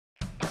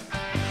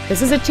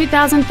This is a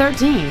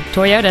 2013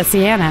 Toyota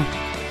Sienna.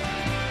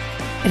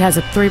 It has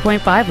a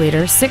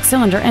 3.5-liter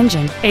six-cylinder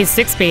engine, a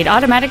 6-speed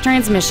automatic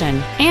transmission,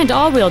 and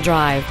all-wheel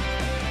drive.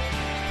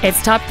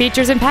 Its top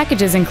features and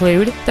packages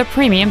include the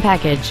Premium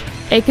Package,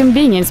 a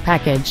Convenience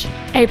Package,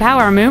 a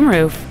power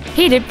moonroof,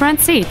 heated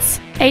front seats,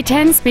 a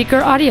 10-speaker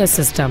audio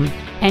system,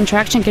 and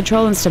traction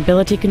control and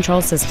stability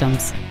control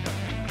systems.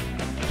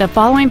 The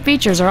following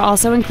features are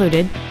also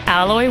included: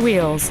 alloy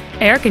wheels,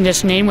 air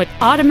conditioning with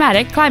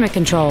automatic climate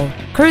control,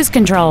 cruise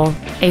control,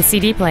 a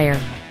CD player,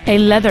 a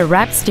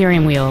leather-wrapped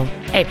steering wheel,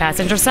 a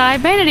passenger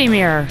side vanity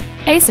mirror,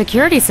 a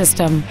security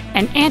system,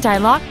 an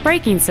anti-lock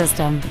braking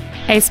system,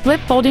 a split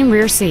folding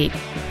rear seat,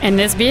 and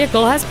this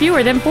vehicle has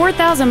fewer than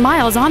 4,000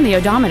 miles on the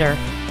odometer.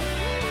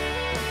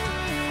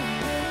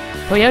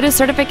 Toyota's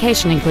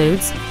certification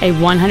includes a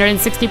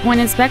 160-point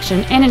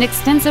inspection and an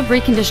extensive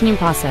reconditioning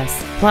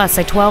process, plus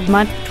a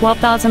 12-month,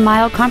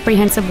 12,000-mile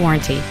comprehensive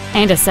warranty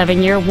and a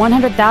 7-year,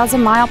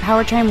 100,000-mile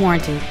powertrain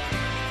warranty.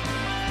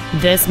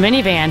 This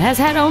minivan has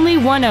had only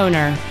one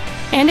owner,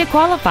 and it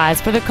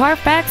qualifies for the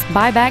Carfax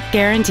buyback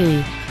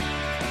guarantee.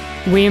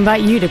 We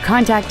invite you to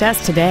contact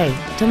us today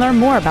to learn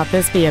more about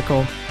this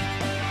vehicle.